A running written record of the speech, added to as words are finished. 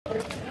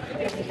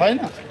होइन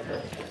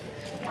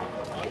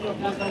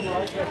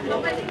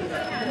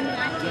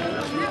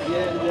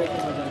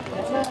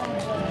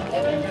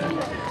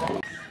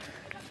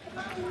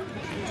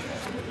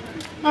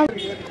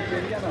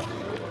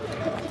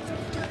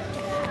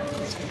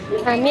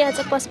हामी आज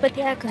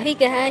पशुपति आएको है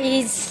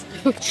गाइज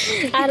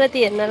आरती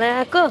हेर्नलाई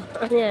आएको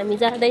अनि हामी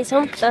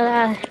जाँदैछौँ तर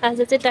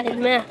आज चाहिँ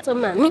टाइममा आएको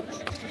छौँ हामी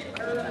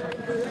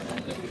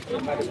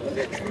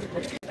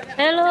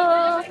हेलो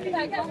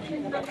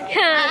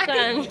कहाँ आएको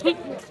हामी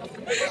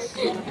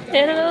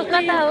हेलो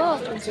कता हो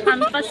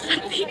हामी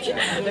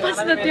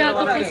पशुपति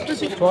आएको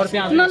पशुपति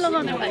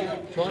नलगाउने भाइ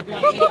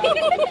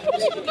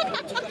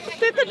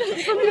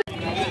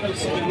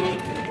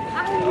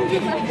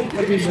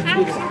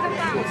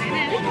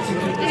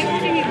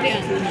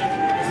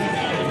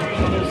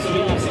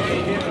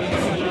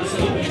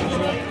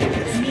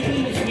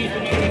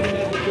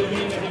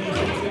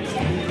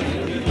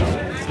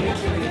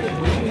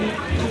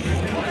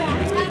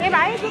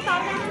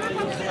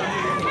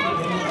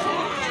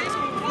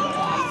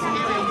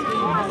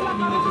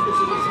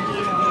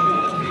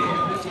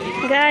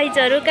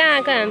गाइजहरू कहाँ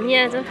आएको हामी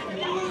आज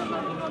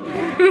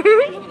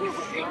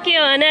के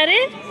भन अरे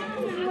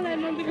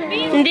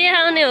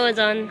देखाउने हो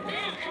झन्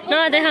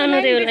नदेखाउनु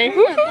रे उसलाई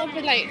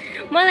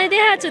मलाई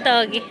देखाएको छु त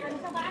अघि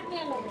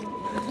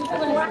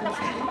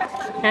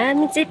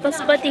हामी चाहिँ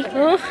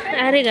पशुपतिको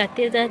आरे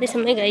घाटतिर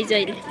जाँदैछौँ है गाइज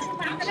अहिले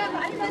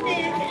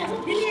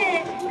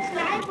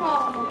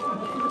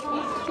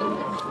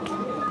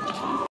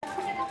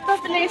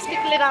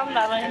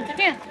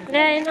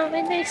ल्याएन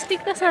मैले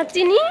स्टिक त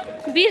साँच्ची नि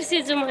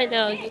बिर्सेछु मैले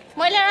अघि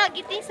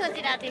अघि त्यही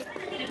सोचिरहेको थिएँ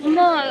म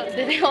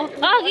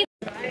अघि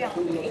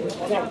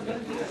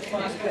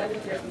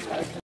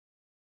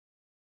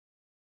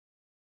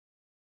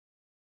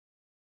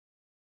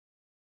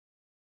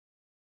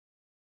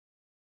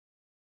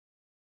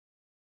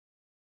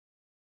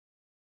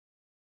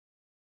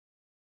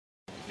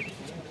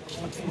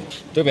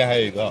这边还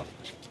有一个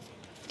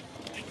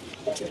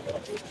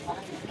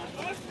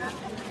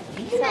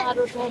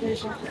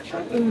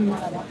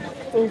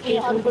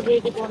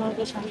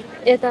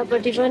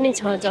यतापट्टि पनि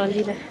छ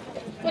जलिरहेको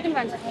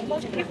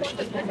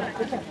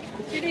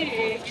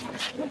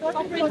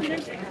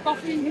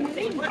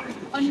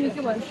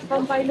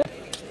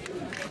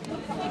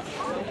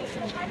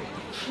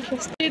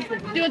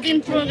त्यो दिन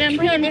प्रोग्राम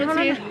थियो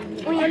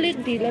अलिक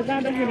ढिलो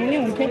जाँदाखेरि नि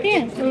हुन्थ्यो कि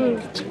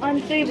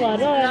अनि त्यही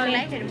भएर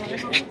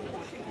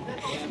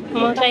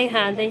मकै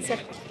खाँदैछ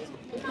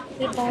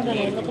त्यो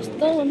पाउडरहरू त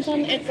कस्तो हुन्छ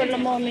नि एकपल्ट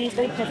मम्मी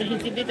चाहिँ फोटो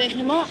खिचिदिँदै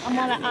थिएँ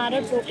मलाई आएर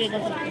टोकेको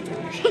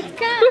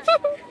छ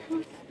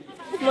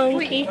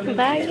मङ्की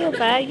भाग्यो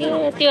भाग्यो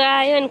त्यो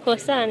आयो नि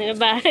खोज्छ भनेर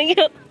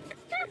भाग्यो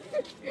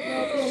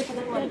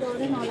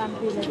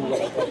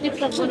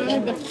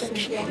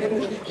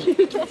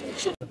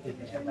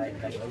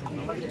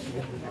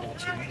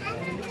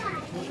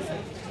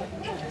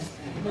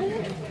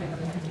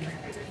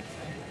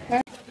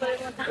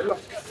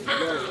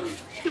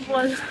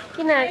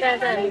किन आएको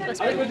आज हामी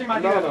पशुपति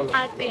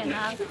आरती हेर्न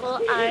आएको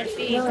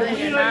आरती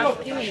हेर्न आएको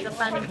थियो हिजो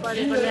पानी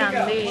परेकोले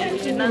हामीले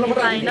हेर्न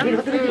पाएनौँ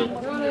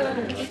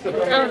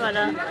भएर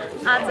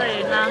आज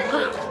हेर्न आएको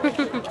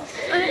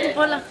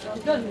बोल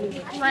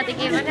माथि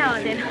के पनि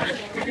आउँदैन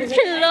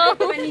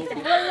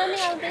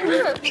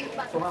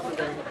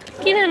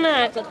किन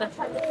नआएको त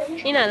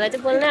यिनीहरूलाई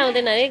चाहिँ बोल्नै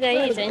आउँदैन अरे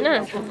गाइज होइन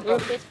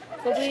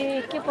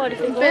के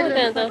पढ्थ्यो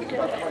त्यहाँ त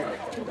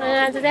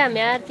आज चाहिँ हामी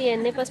आरती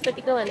हेर्ने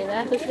पशुपतिको भनेर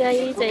आएको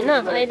गाइज होइन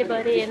अहिले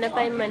भरे हेर्न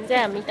पायौँ भने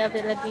चाहिँ हामी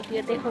तपाईँलाई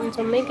भिडियो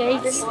देखाउँछौँ है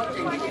गाइज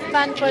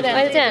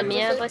अहिले चाहिँ हामी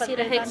यहाँ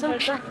बसिरहेको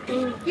छौँ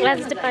आज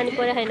चाहिँ पानी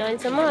परेको छैन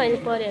अहिलेसम्म अहिले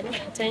परेर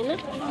छैन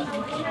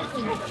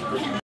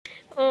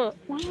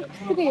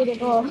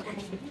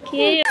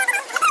के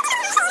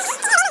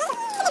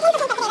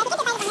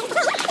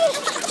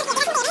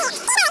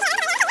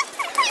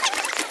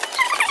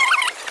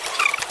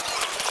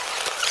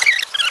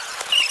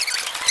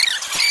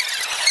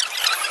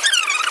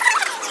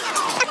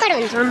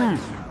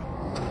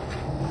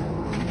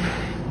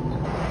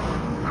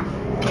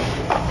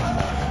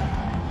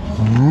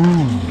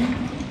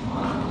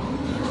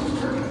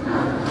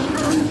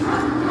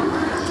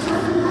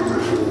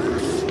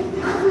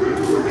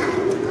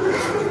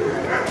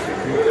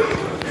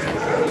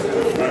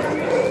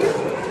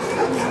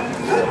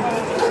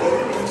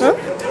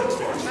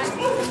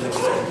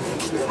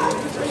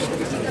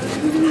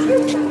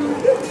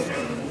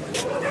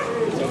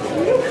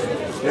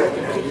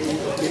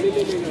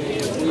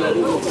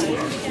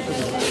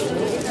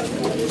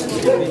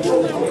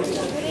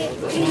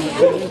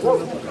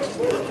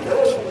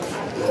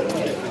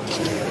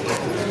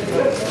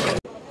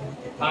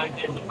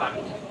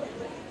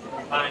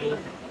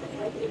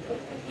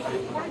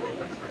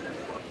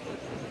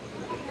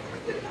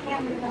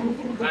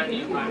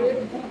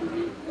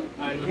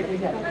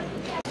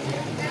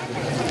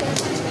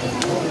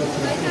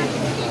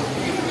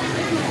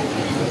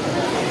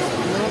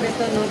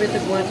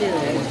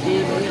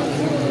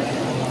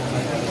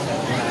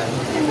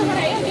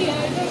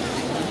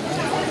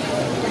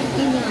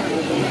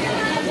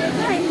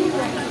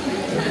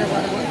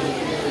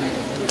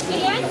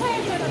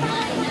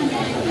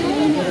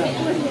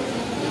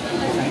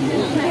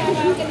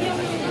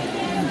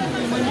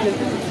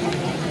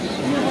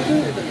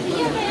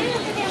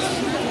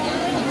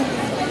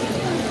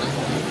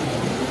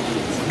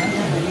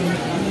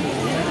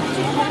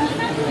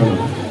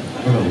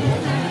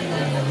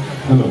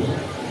Hello.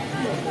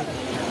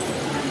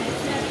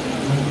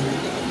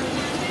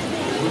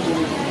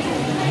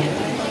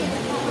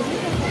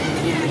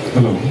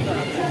 Hello.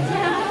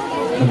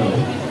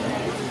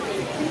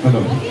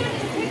 Hello. Hello.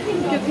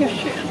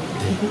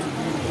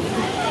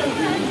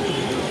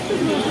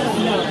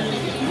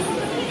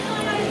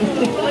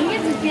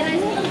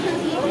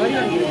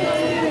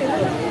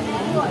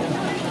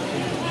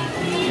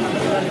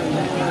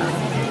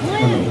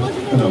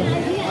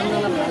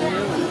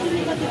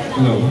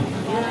 Hello. Hello.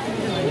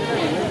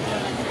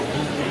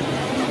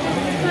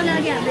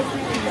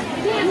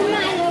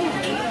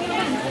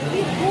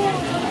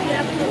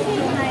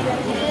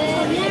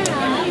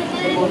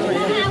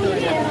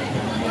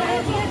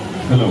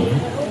 Hello.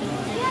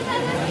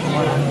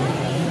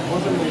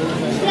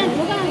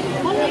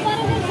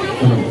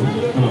 Hello.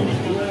 Hello.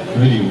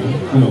 Radio.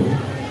 Hello.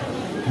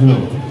 Hello.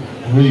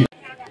 Radio.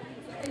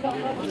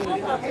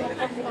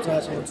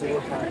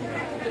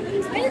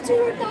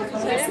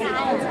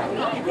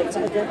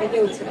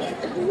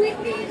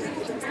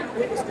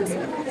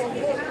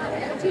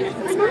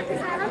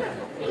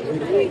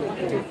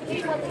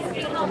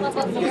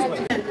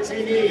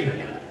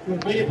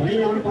 मैले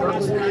भनिरहनु पर्ने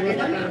सुनाएन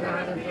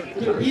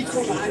त्यो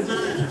बिचको भागमा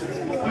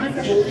पाँच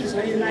भौतिक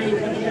शरीरलाई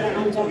कतिखेर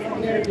आउँछ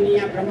कतिखेर पनि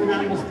यहाँ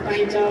ब्रह्मनाममा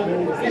सुताइन्छ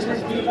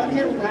त्यसपछि फेरि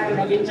कतिखेर उठाएर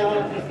लगिन्छ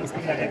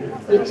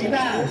त्यो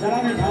चिता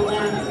जलाउने ठाउँमा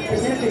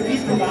त्यसरी त्यो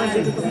बिचको भाग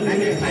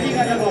हामीले खाली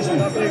गरेर बस्छौँ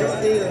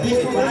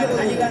बिचको भाग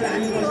खाली गरेर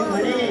हामी बस्छौँ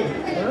भने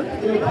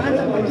त्यो पाँच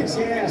भौतिक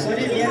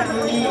शरीर लिएर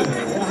आउने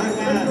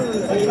उहाँका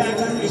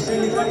परिवारजन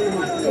इष्टमित्र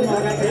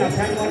उहाँहरूलाई पनि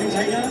अप्ठ्यारो पर्ने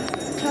छैन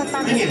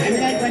अनि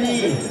हामीलाई पनि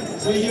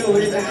सजिलो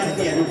हुने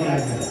आरती हेर्नु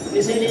पर्छ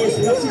त्यसैले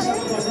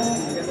सुरक्षितसँग बसौँ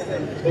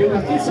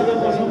व्यवस्थितसँग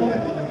बसौँ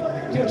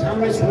त्यो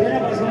ठाउँलाई छोडेर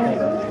बसौँ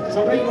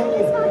सबैको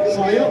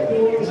सहयोगको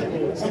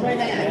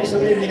सबैलाई हामी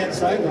सबैले मिलेर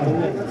सहयोग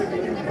गरौँ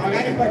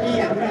अगाडिपट्टि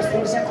हाम्रा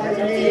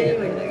सुरक्षाकर्मीले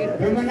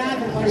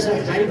ब्रह्मनाथ परिसर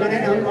खाली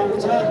बनाएर आउनुभएको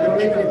छ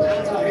हामीलाई पनि थाहा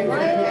छ हरेक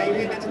हामी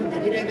आइरहेका छौँ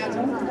देखिरहेका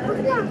छौँ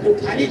त्यो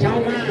खाली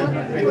ठाउँमा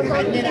हामी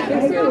खाली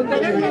राख्छौँ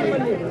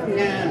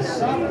यहाँ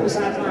सबको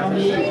साथमा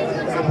आउने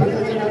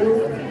आफन्तजनहरू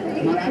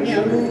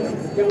मरामीहरू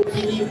त्यो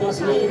उठिने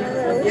बस्ने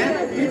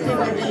यहाँ कृत्य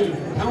गर्ने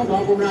ठाउँ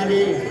भएको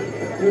हुनाले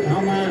त्यो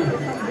ठाउँमा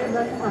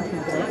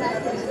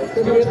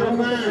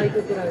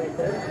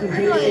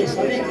हामीले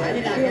सबै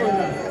खाली राखेर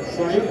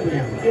सहयोग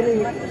पुर्याउँ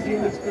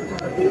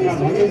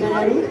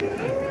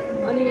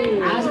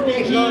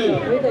आजदेखि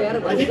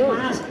अधिक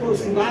मासको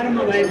शुभारम्भ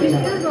भएको छ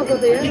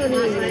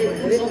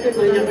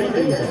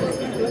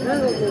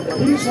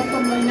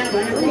पुरुषोत्तम महिना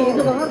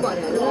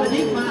भनेको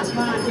अधिक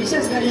मासमा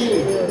विशेष गरी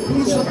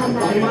पुरुषोत्तम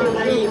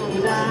धर्मलाई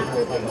पूजा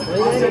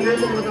अर्चना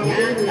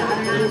ध्यान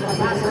धारणा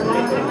कथा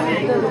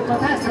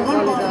श्रवण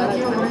गर्दा के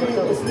हो भने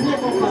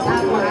सुनेको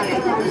कथाको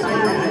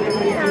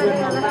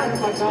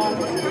आधारपर्छ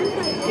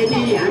यदि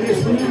हामी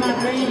सुन्नु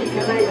मात्रै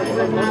त्यसलाई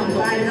जीवनमा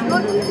उतारेर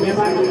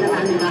व्यवहारमा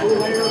हामी लागू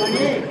गरेनौँ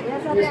भने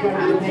त्यसबाट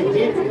हामीलाई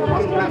जे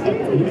फल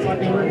प्राप्त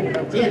हुनुपर्ने हो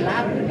जे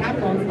लाभ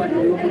प्राप्त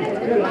हुनुपर्ने हो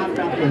त्यो लाभ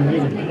प्राप्त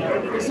हुँदैन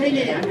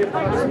त्यसैले हामीले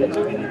कथा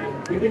सुन्छौँ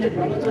विभिन्न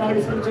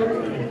प्रवचनहरू सुन्छौँ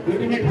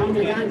विभिन्न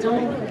ठाउँमा जान्छौँ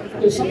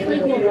त्यो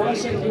सबैको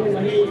रहस्य के हो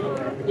भने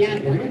यहाँ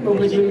धेरै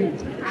बमोजिम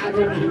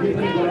आचरण हामीले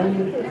पनि गरौँ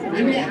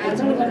हामीले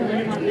आचरण गर्नु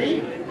भने मात्रै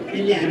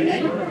त्यसले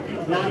हामीलाई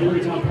लाभ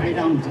हुन्छ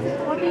फाइदा हुन्छ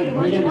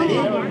मैले भने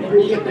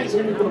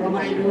एकैछिनको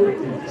रमाइलो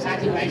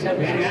साथीभाइसँग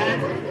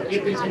भेटघाट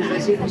एकैछिन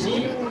हाँसी खुसी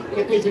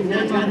एकैछिन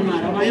नाचगानमा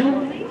रमायौँ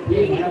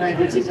यही भएर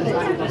गएपछि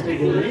जसलाई जस्तै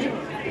गयो भने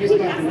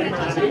यसबाट हामीलाई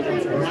खासै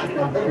लाभ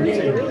प्राप्त हुने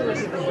छैन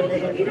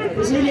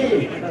त्यसैले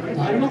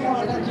धर्मको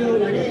अर्थ के हो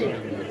भने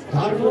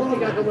धर्म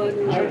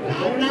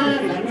धारणा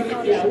धर्म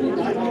विद्याहरू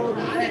धर्म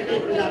धारणले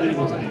पूजा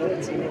गरेको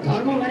छ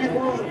धर्म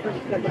भनेको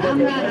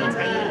राम्रा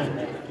राम्रा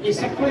यी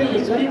सबै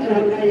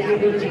चरित्रहरूलाई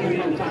आफ्नो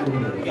जीवनमा उतार्नु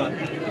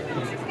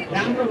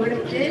राम्रो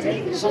भनेको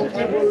के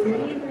सत्य बोल्नु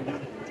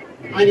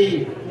अनि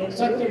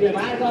सत्य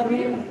व्यवहार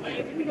गर्नु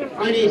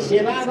अनि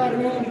सेवा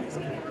गर्नु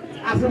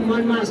आफ्नो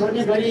मनमा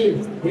सधैँभरि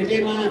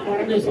हृदयमा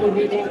परमेश्वर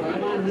हुन्छ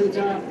भगवान हुन्छ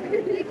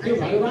त्यो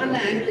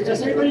भगवानलाई हामीले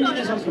जसरी पनि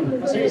लिन सक्छौँ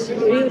कसै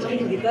शिव मान्छौँ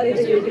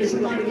कसै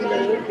विष्णु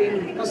मान्नुला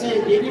कसै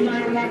देवी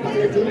मान्नुला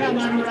कसै दुर्गा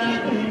मान्नुला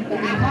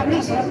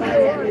आफ्नै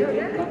श्रद्धाले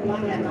हामीले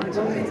भगवानलाई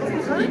मान्छौँ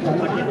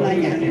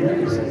भगवानलाई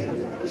हामीले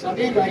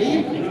सधैँभरि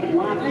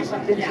उहाँकै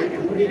शक्तिले हामी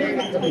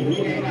बोलिरहेका छौँ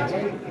हिँडिरहेका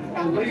छौँ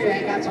काम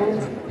गरिरहेका छौँ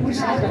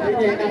पुरुषार्थ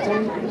गरिरहेका छौँ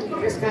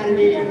त्यस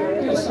कारणले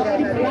त्यो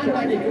शक्ति प्रदान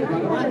गर्ने त्यो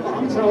भगवानको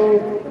अंश हो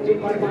त्यो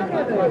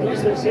परमात्मा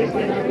परमेश्वर से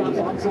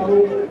परमात्माको अंश हो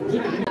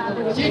जुन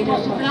हामी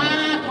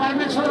पशुपतिनाथ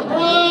परमेश्वरको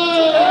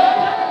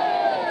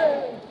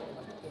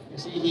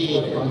त्यसैले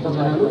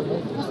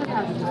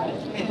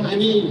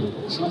हामी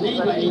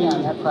सधैँभरि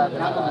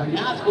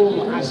भगवानको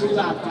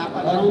आशीर्वाद प्राप्त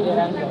गरौँ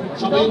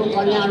सबैको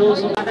कल्याण हो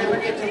सबैलाई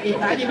पनि एकचोटि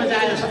ताली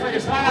बजाएर सबैले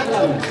स्वागत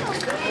गरौँ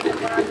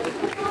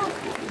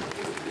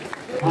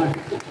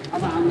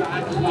अब हाम्रो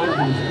आशीर्वाद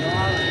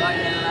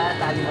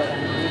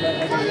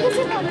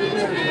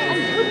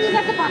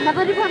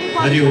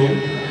हरि ओम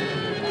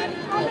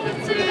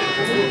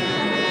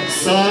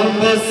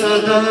सर्व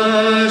सदा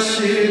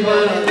शिव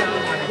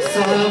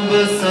सांब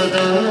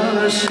सदा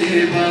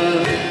शिव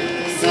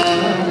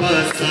सांब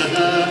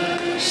सदा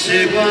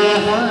शिव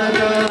हर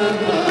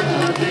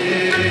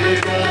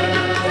महादेव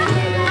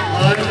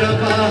हर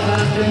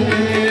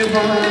महादेव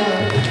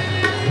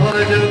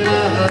हर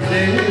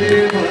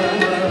महादेव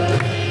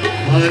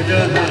हर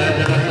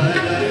हर हर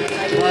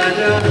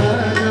हर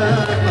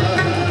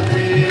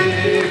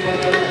महादेव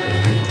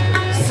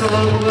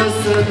सांब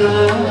सदा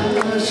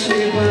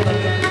शिव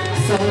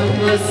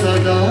सांब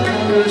सदा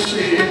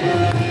शिव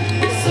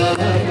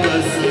सांब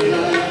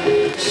सदा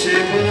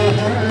शिव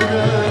हर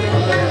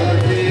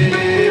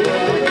महादेव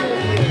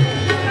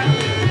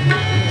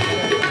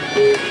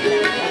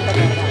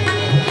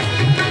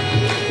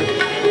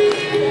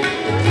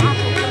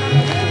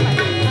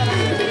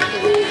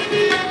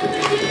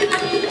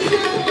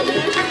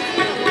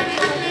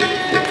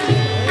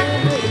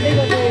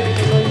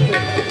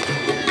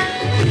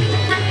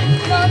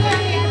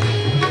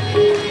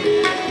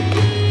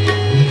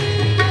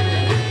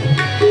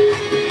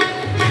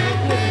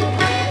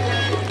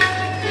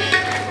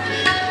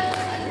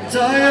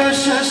जय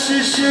शशि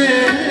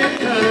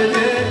शेखर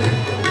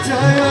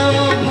जय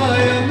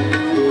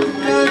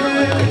भयंकर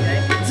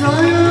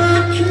जय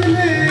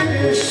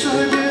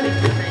अखिलेश्वर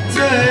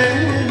जय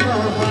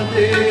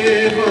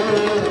महादेव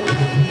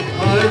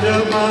हर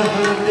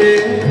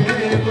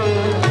महादेव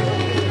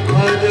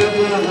हर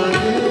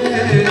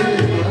महादेव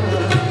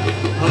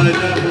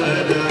हर हर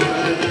हर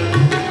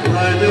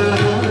हर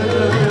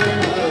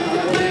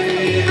महादेव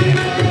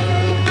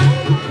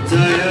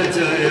जय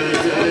जय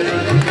जय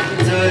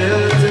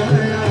जय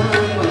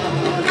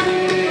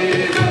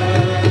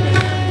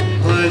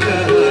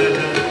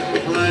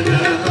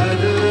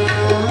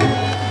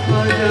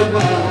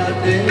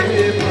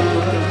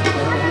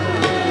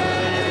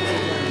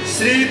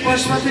श्री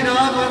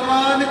पशुपतिनाथ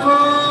भगवान को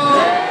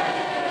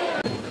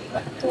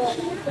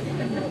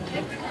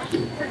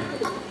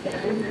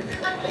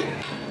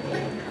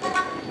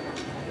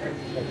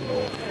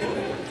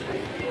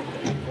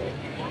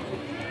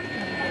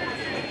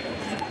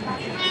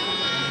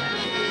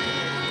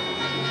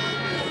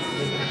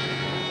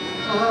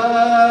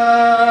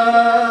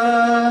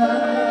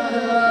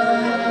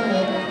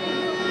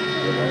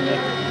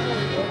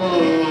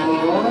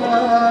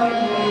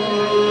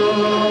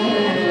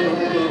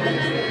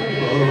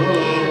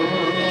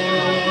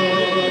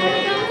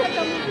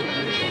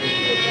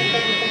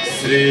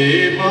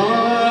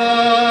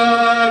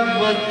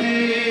श्रीमती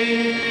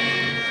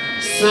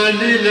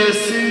सलिल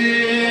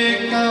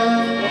सीता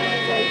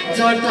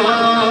जटा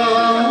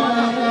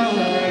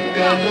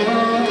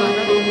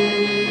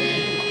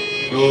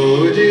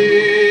गौरी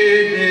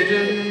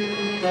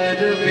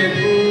निरंतर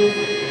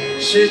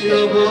विभूषित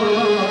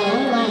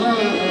भागम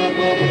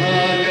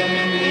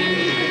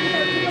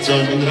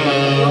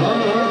चंद्राकवन्नी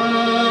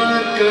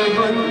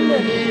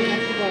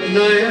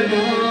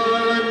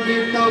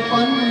नयनान्वित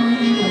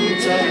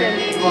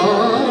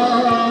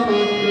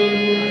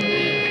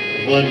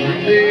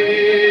वंदे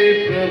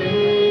प्रभु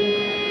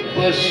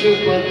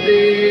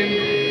पशुपति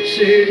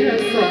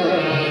शिरसा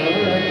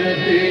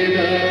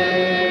तेरा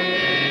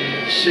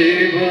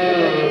शिव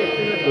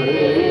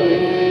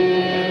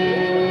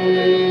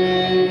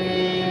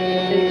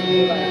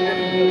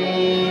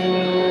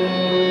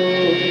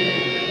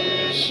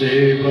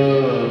शिव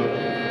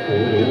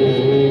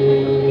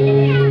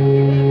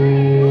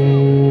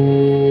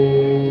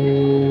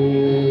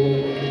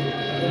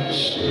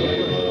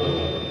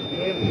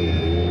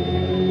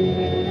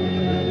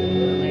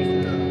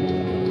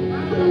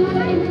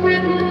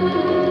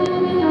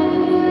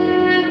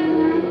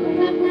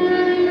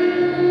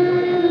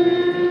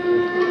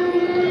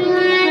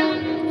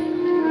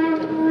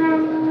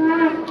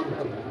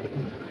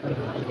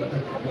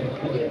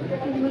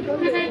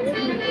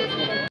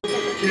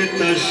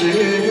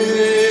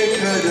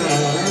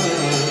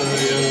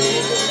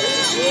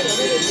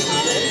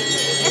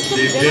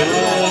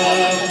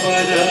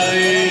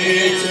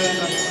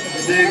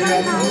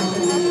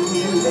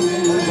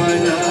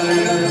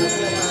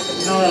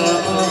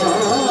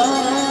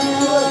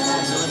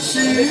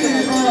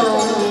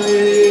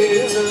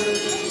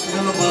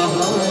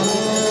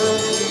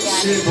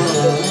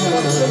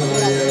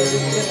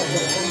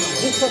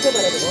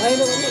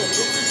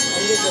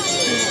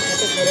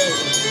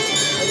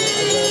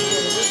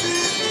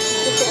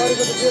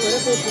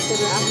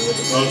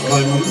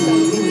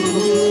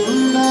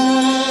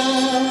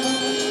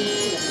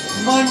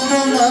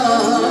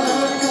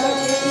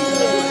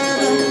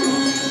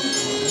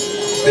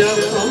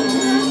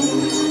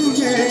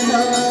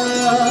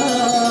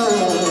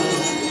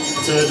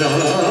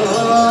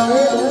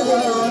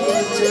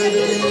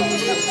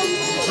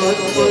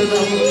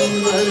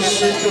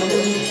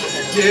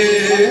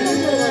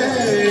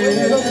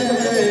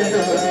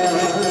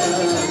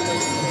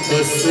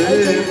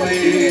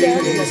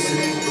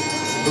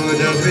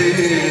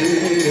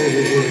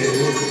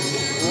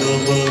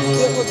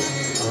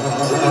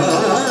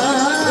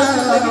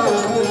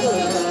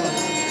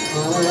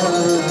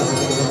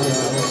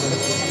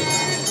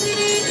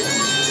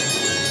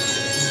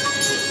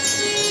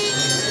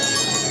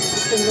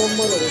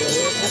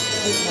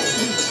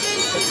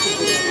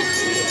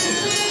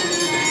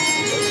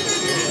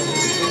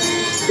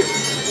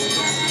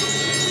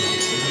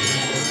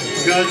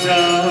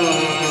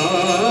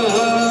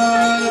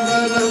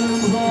गजाननं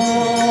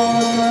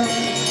भूत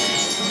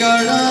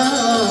गणाधिसेवितं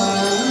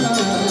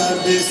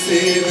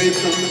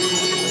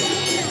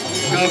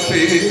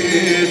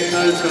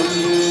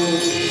कपितजम्बो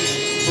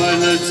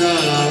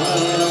फलचारुभक्षणम्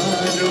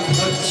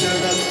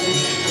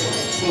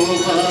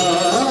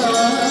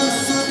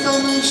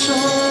उपासतं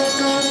शोक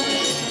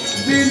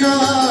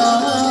विनाशकारकं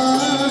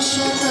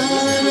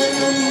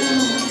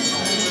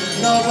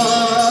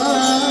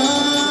नमामि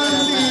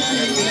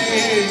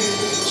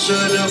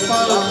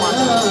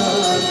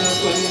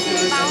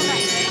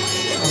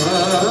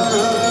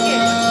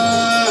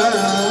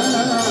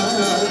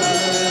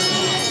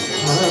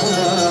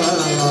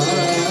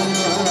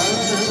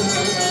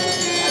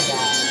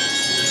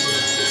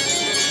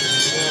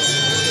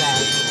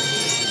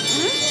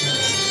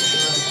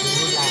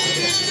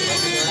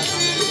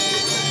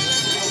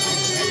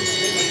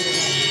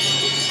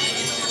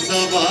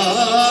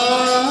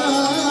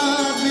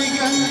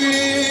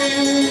गंगे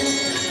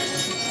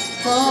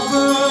तव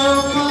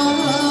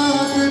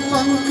पाद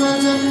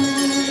पंकजं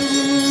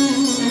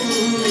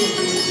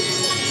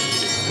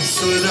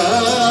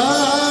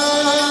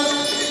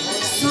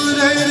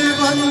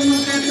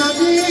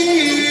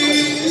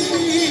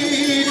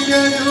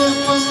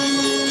सुरैर्वन्दितदिव्यरूपं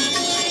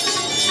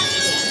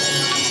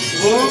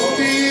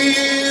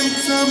भोक्तिं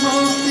च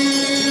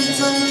मौक्तिं च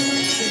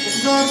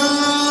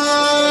ददासि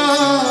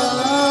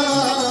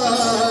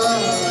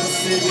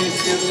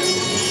नित्यं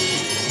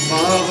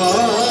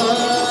भावानसारिणं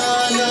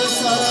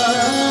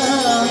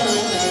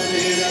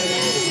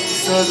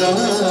सदा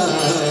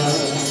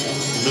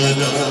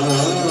नदाना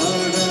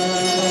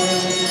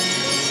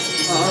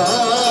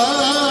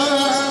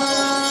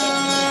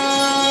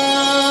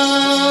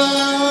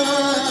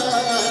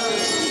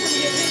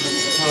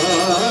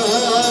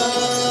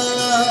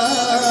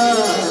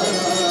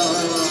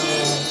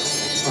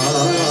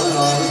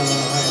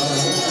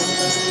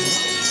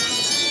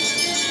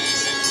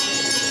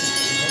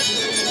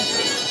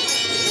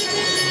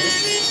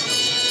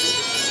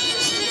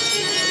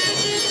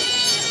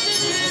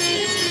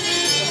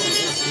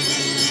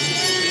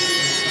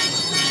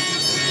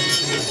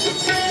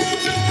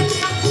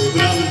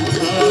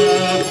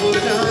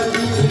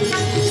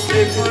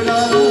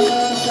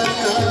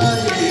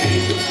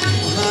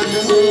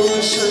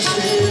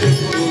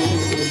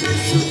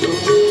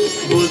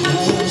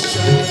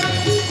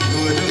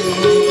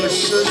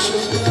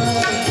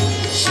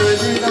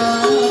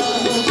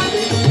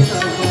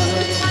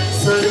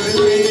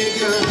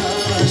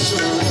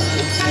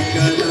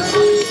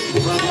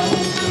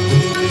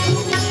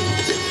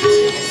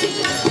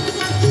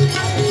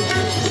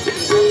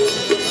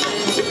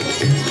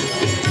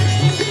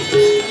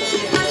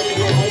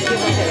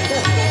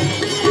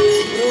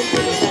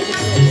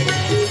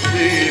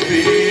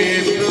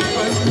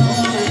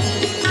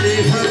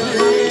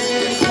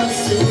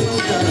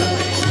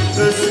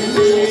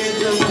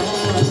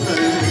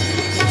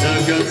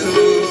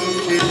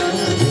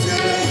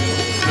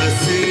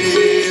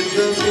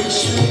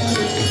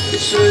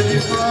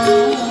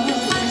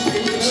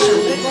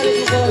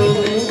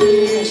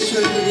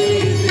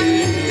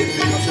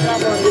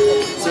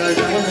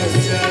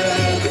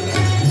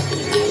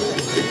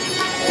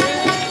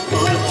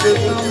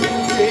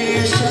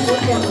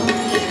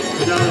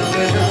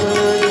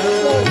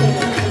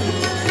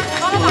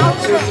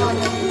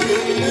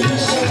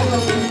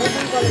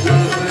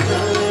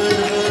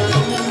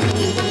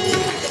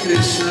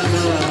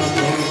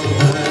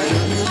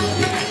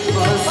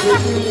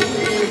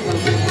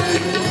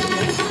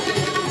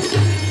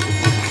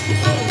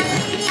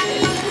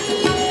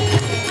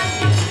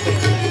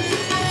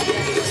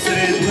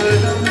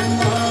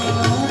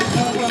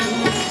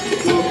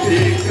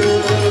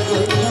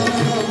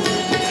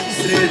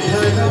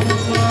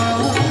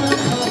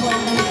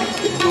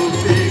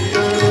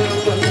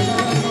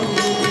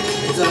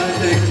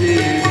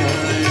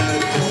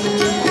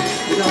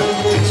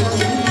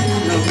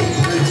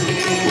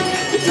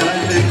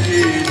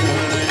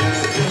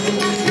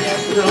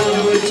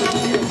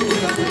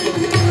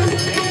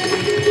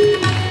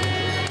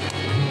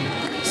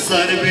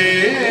सर्वे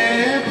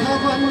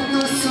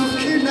भवन्तु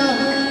सुखिनः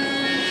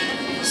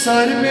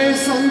सर्वे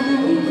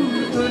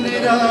सन्तु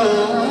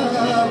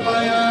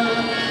निरामयाः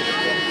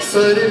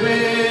सर्वे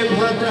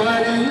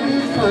भद्राणि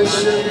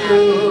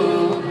पश्यन्तु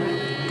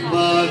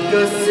मा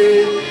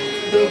कश्चित्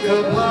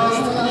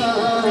दुःखभाग्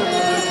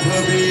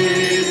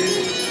भवेत्।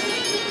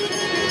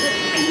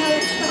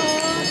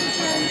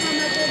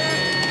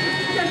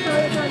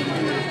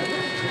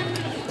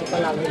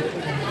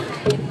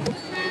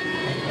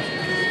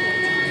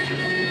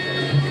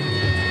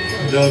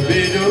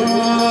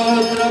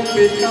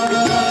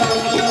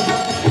 रविरुद्रपितामहः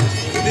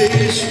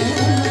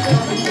विष्णुं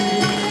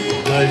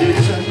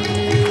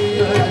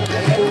हरिचन्दनं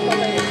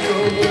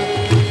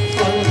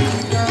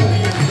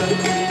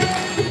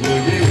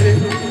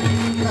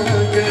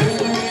मुनिवृन्दागणेन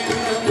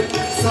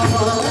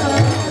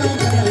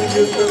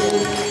समायुतं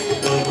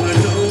तव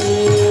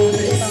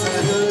नौमि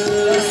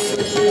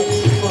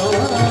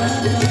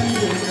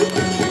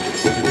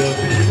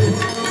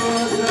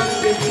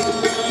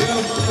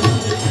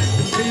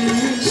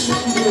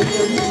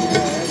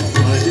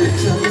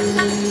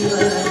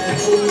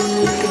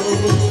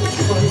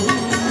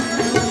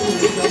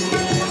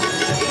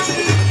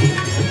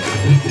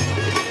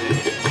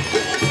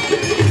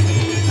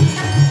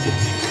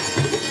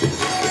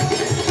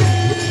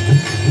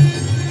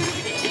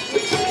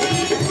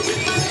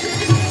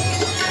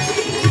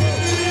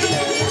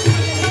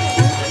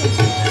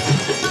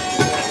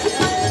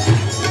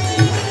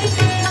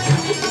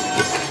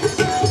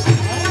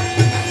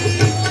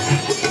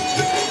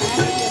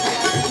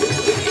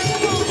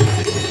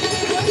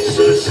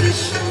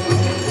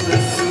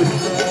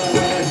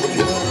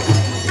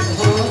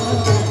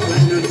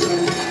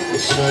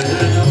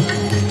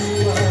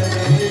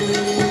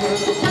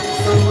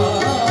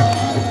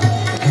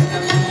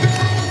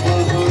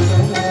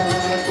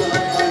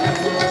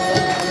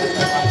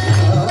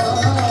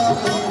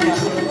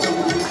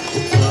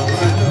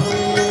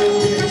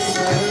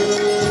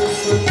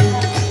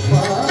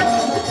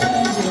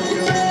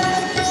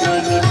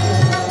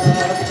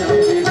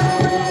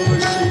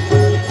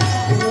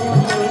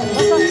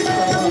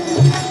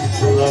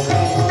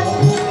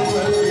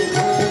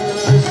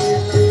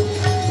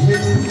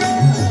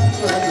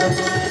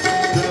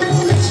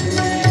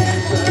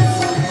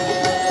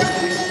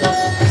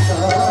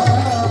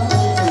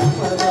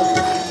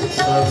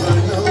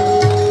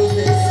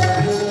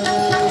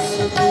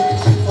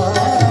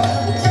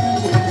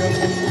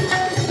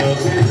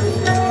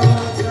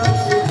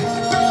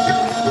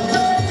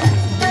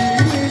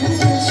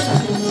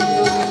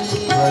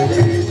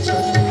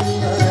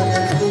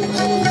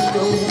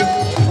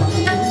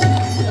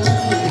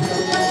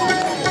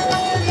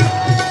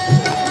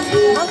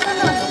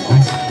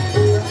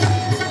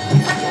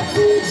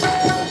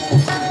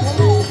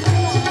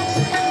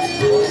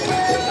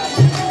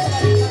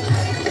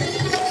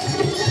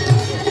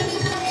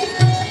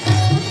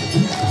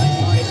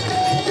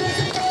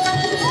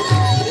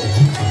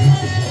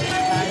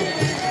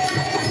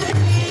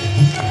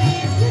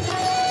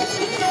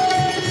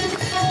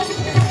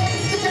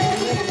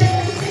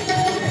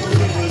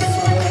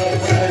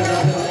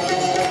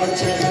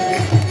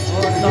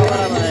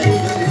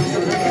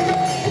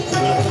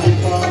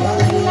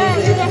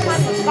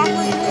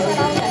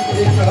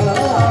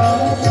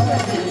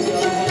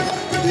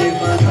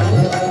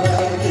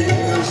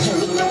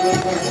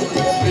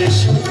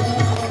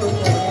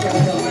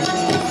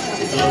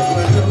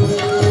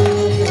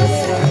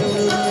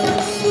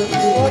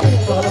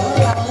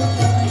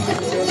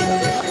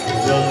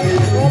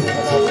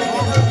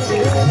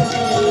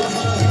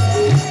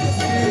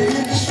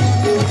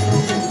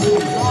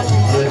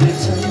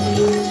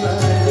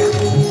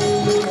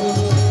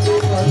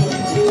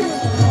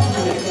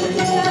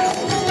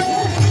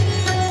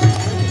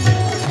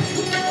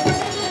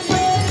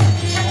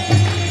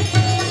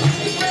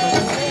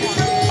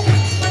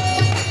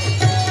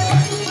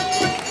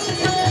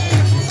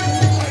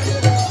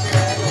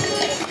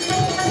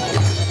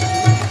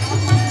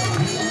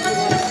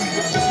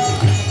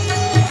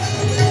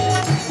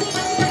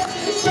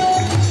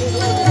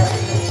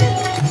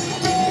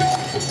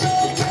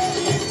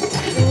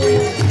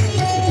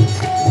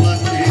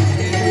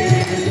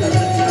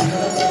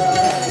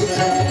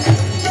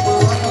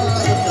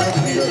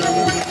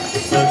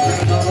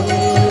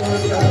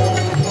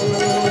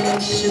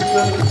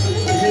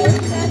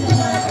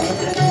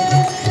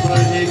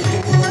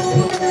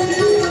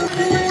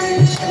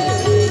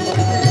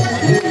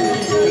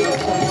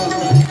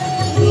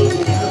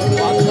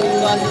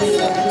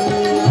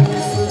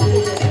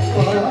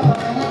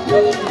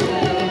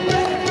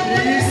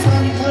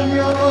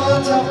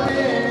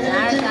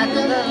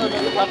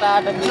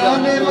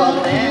जाने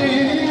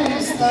वाली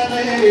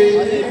स्तरे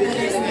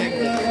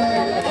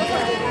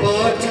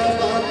पाचा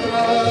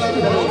मात्रा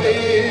धरे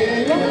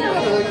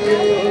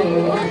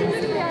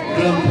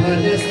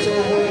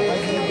ब्रह्मनिष्ठः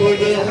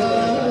पुनः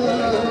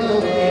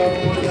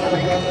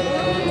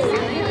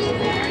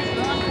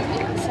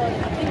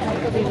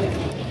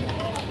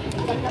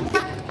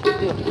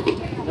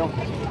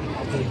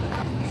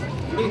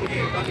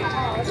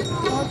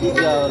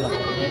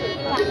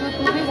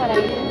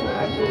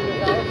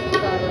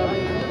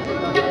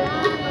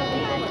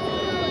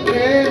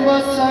प्रेम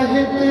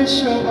सहित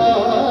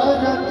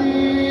शुभारती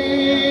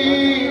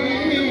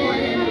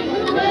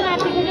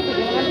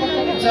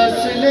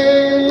जसले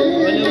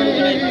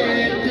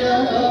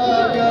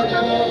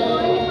त्यागरो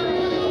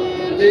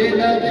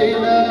दिन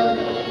दिन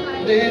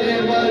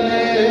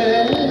निर्मले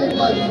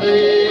बंदे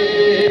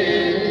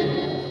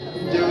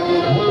जो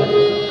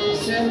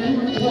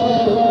सिंधो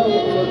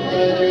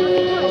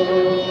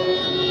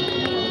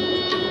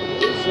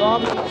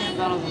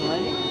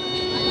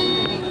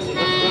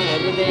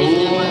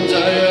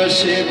जय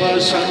शिव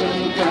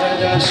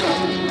शंकर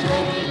शंभो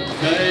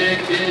जय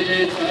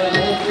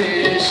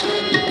गिरिधरेश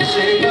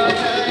शिव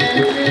जय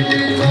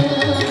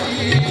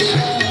गिरिधरेश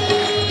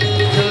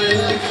जय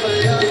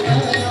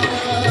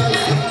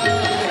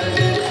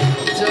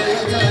जय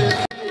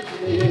जय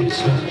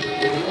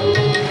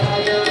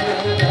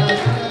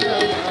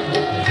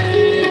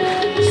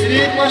श्री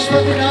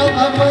पशुपतिनाथ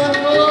भगवान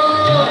को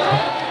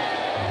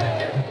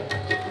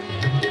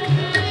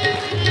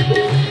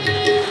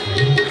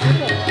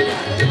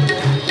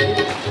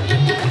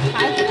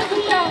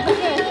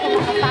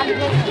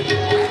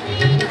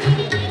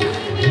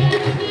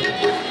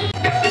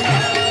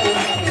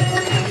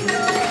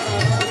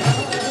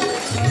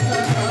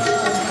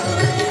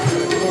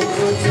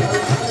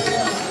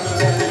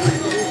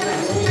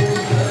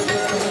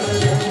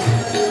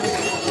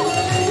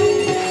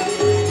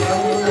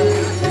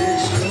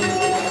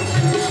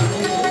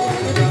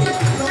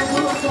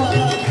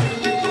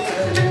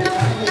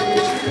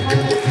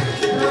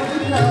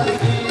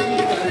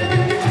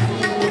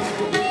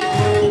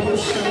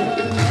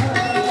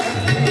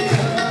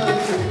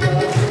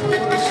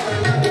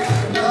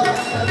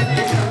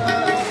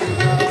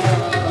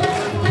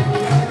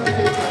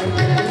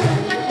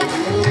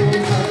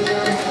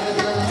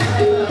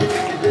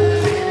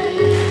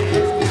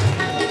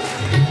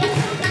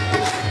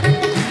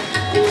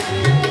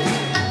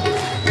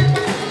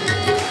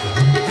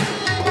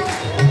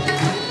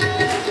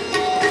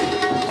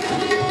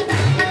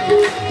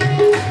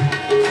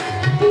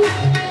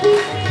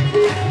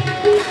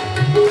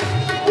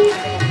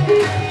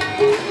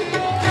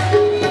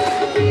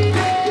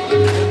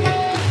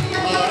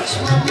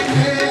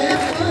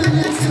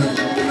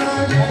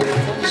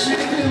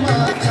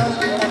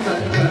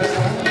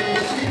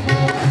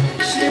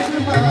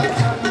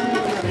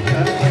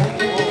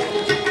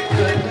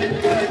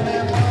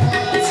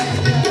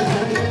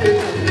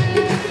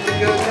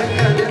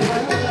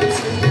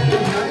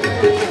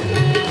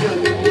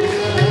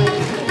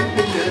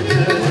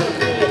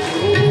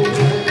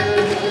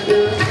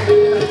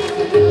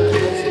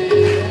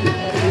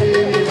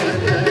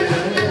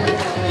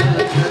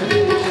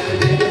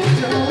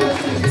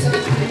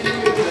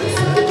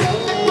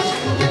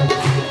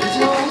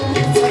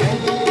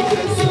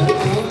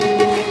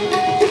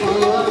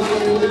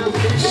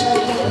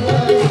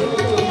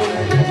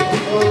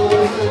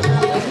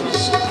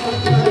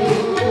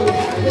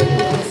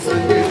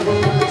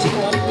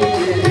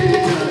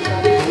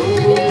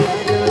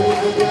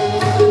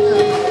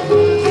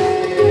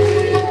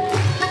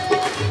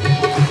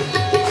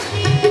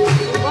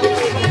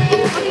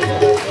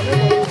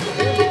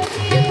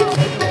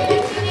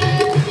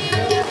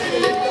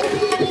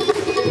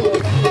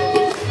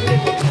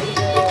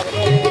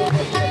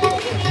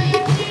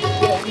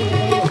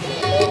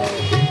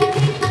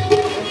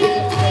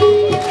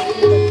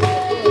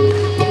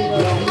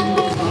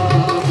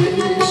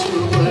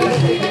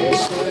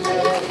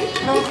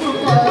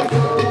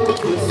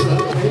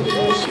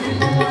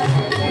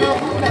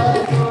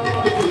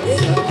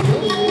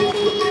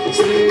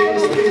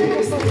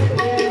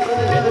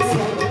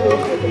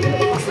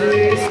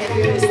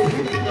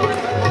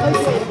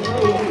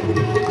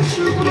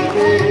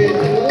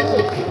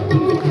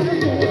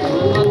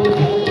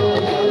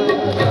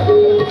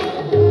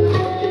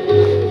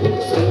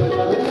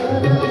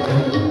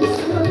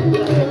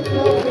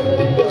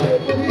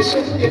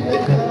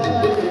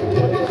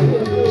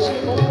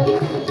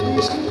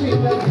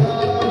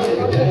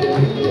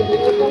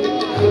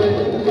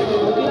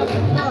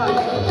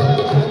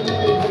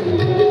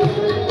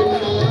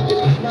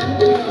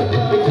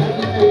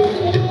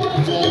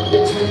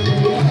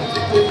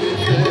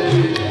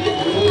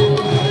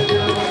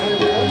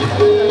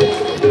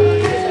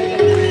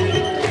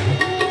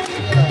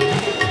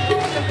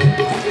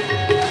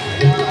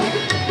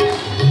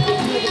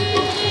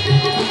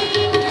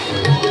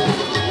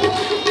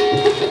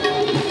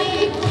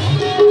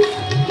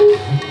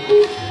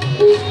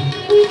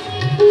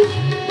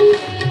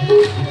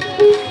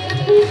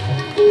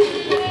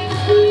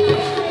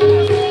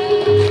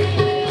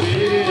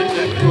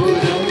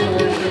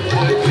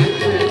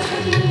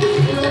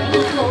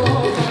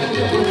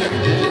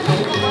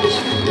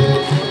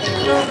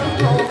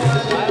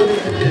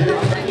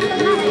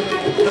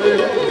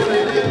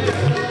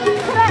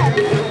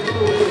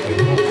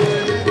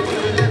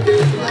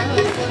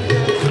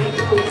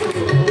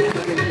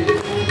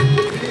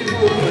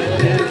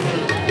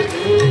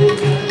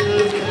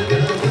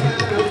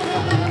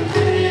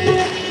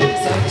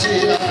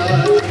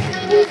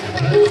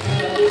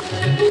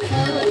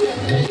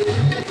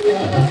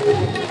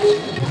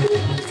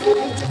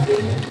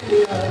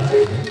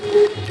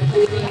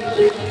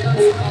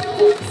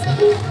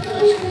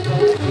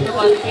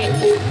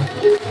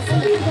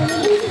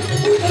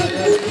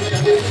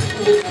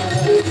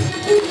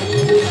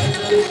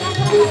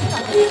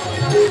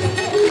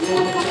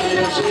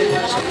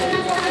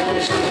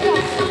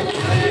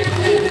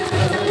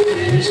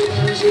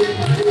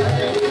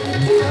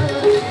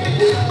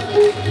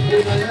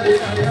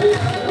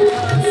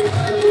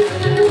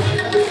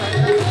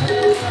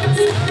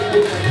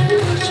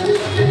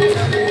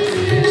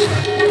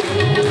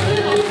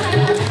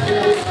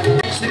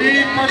श्री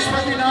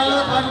पशुपतिनाथ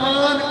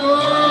भगवान को,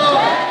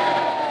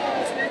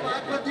 श्री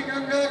पार्वती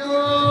गंगा को,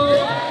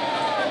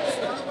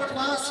 श्रावण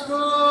मास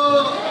को।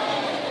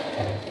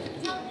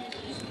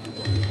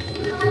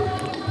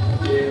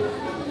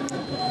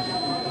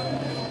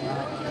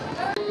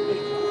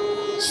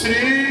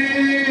 श्री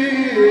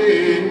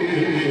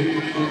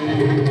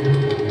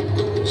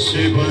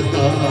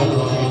शिवता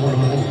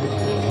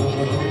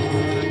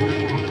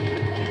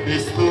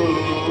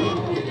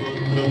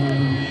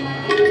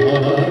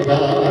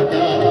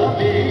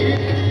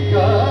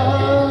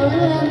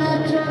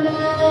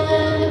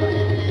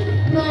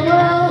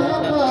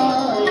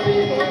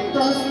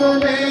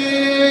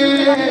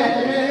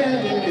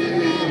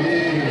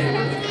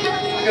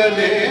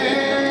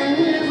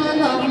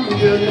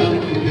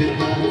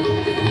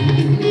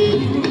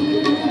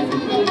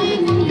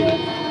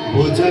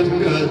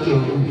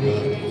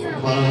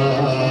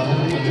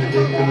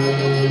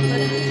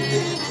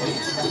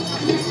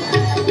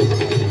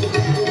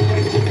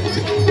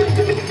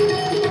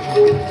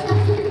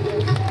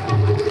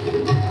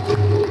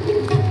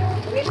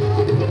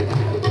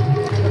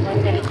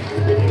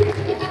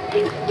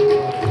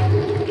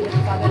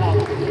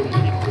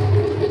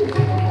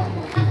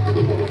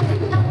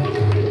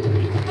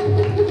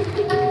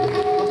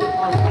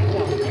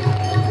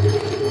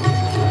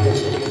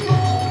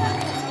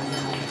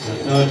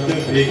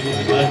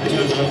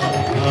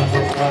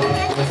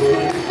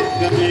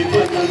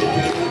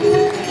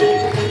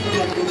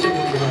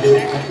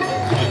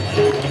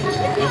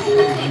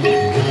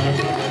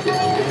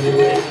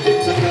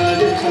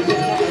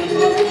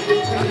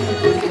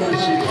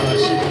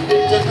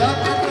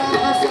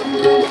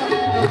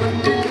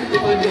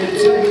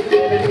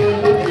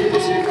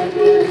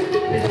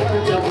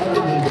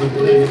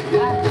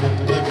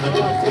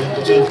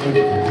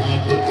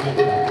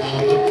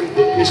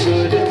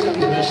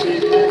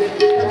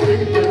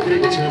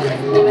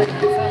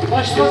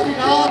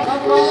पशुपतिनाथ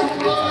भगवान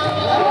को।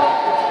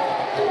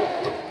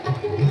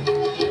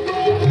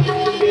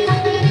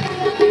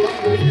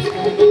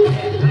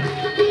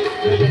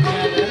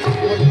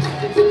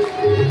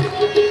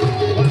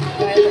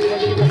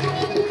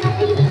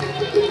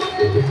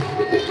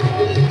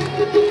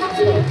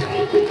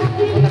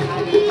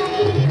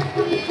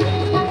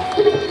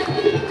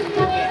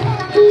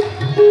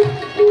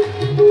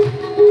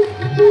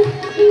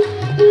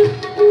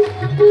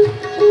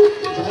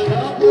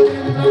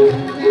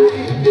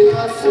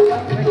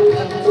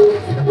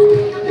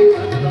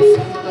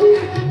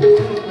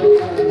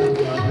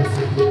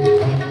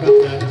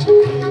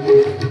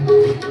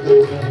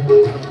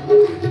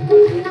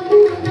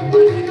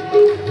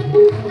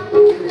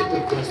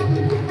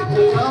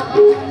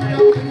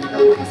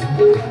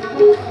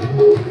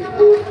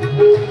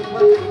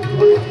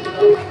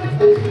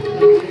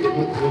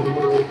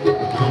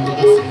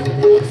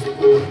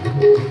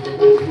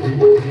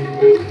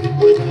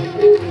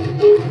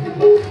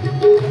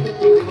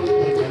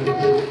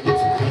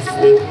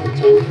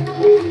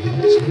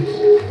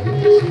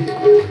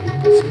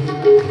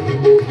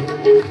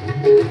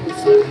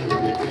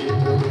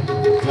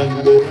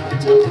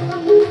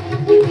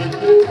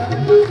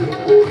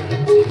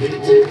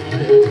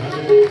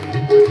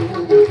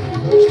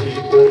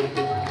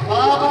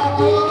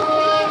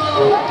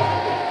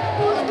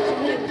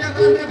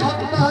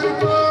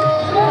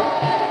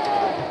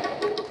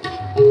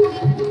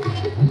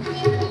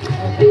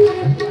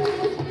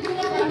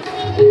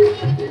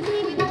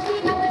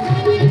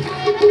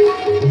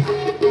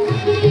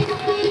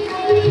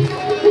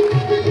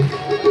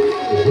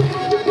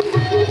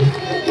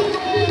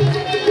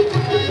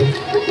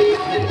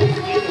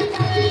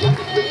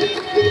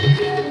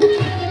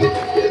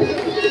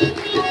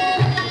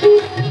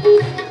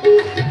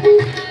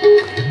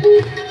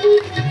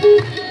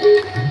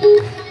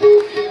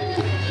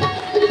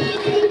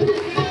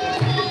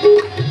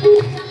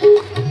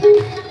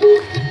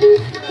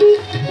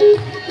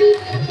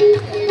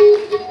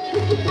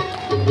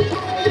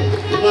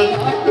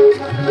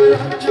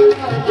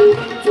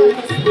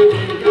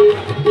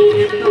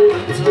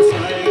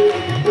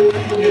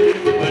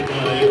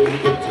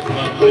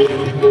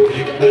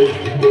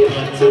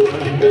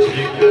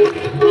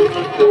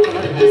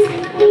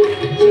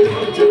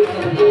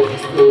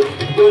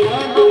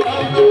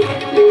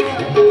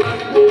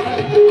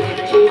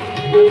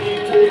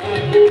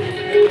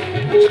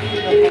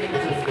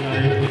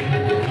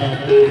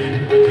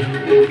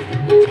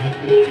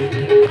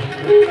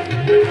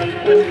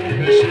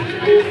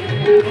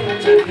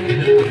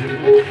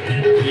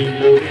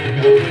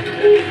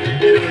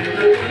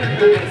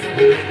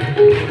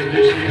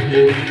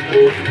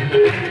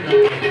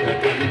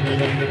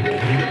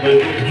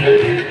 Thank you.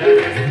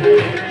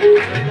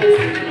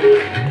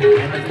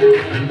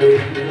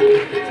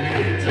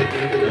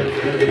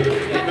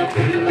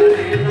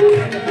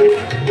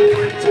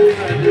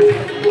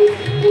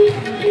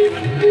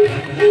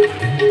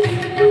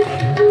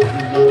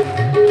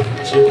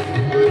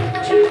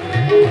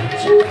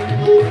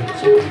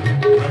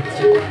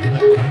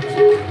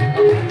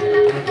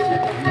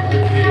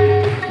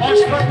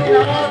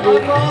 पशुपतिनाथ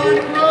भगवान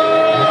को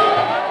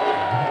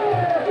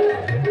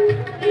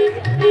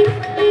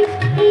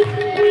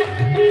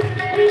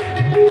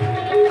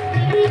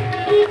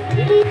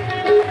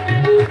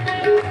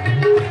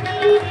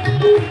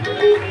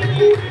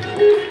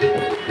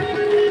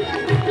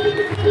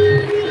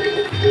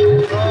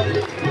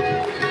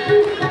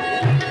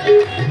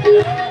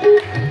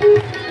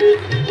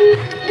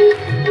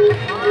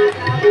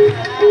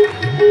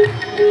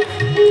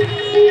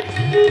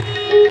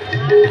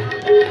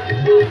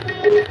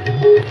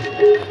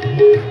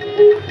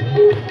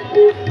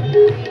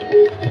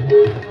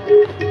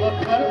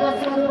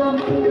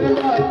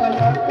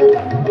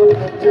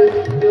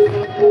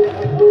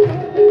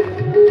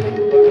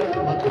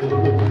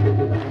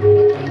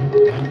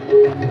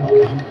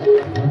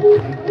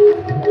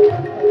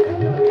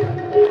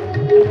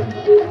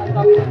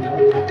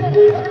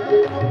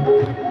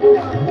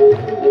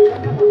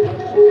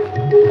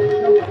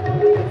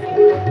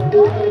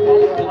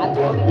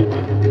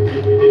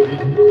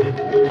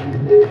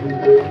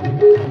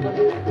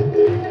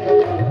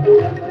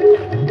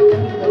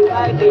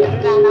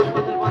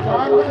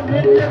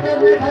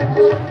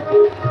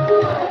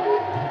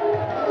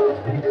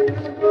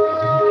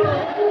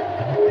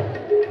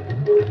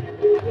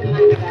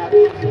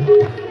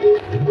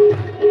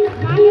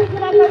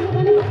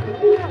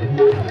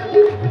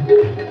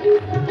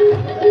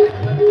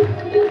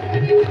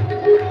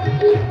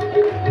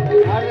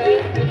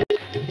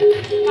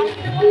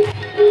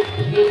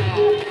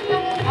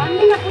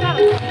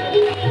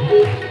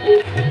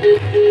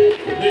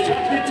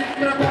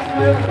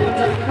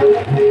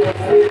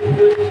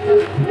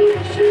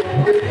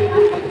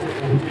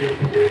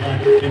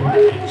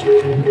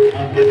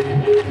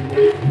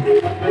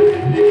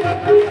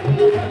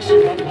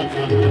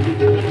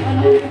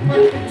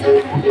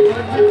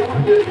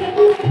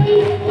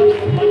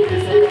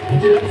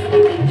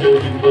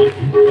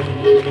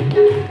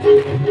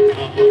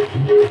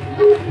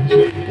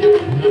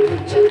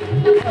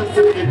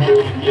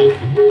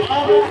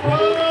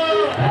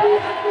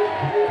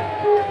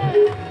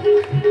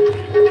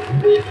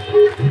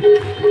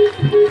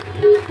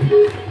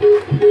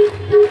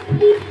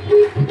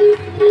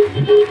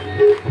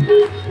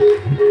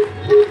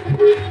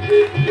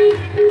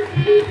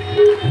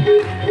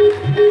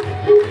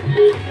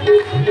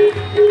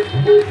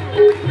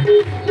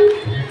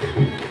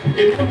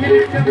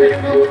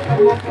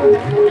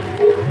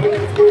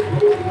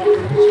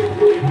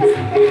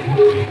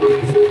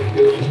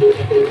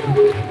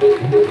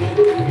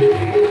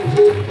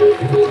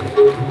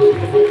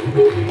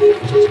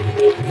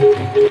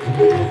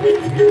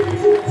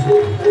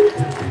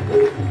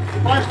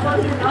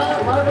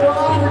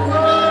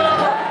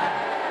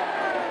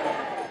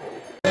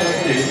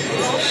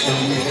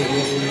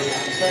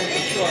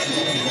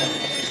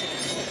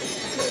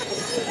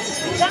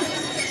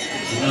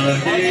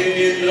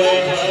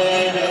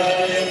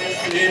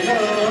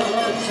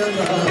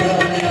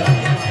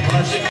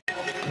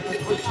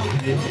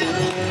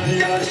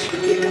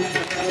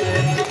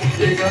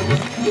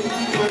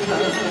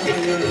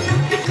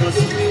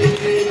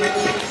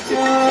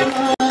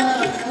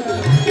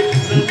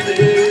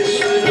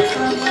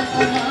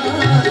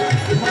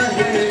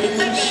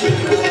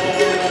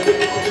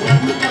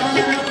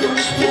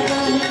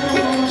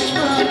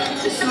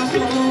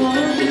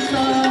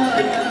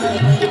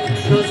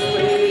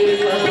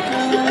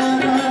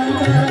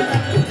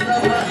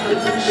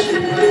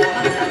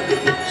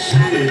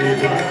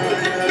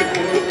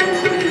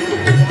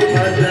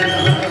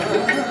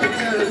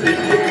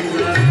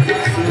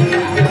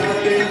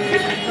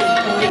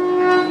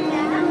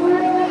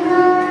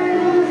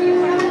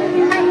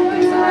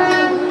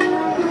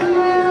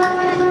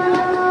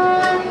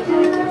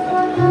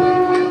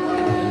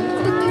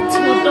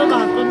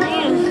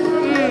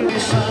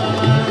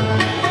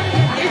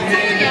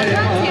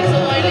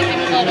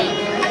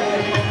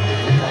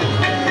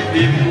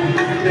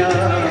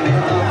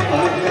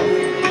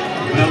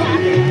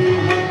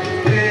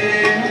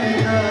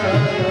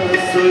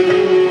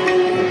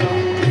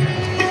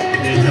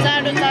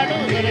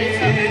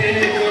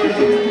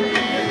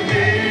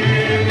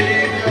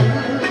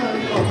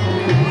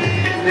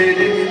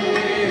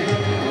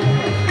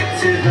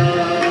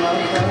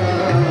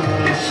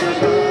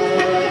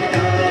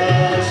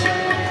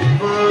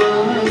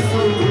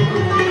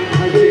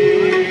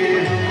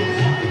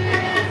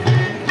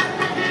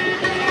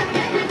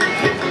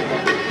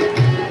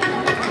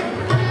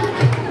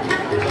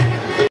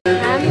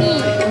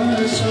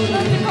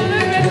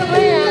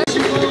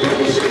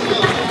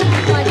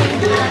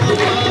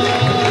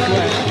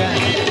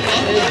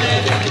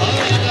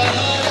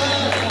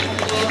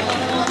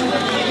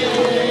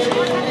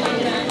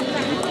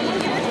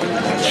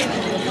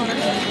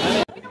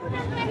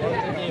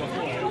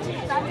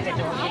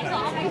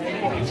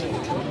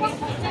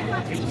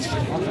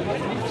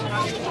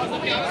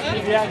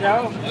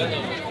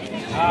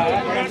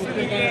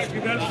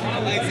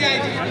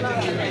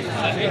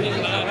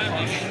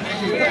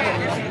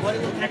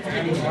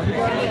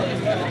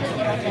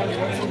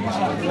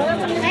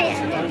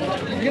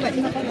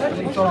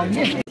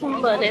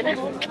भनेर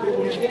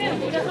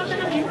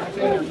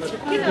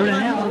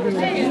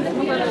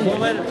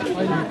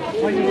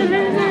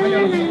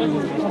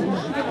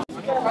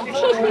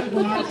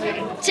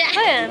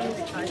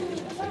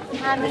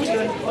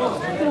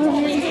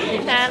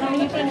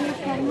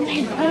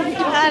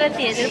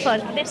आरती हेरेर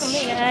फर्किँदैछौँ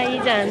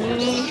गाइज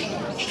हामी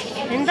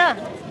होइन त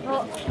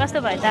कस्तो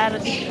भयो त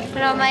आरती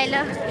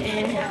रमाइलो ए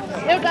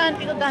एउटा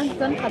आन्टीको डान्स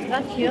पनि खतरा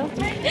थियो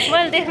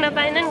मैले देख्न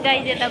पाइनँ नि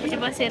गाइज यतापट्टि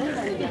बसेर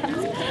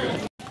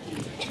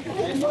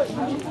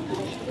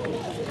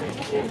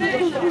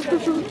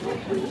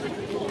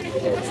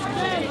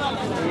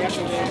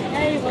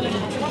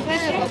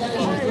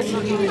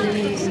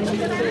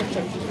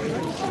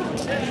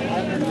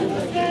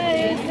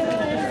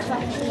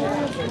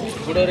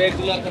बुढो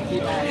रेगुलर कति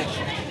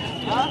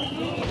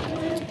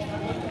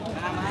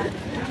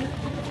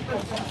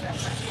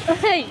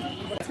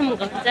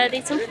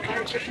जाँदैछौँ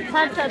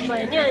सात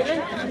भयो नि होइन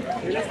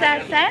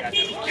सात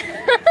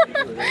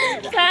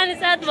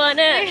 7:30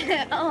 भने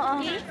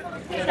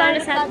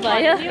 7:30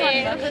 भयो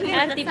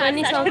आरती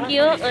पनि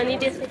सकियो अनि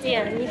त्यसपछि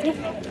हामी चाहिँ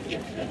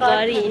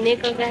घर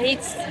हिँडेको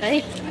गाइज है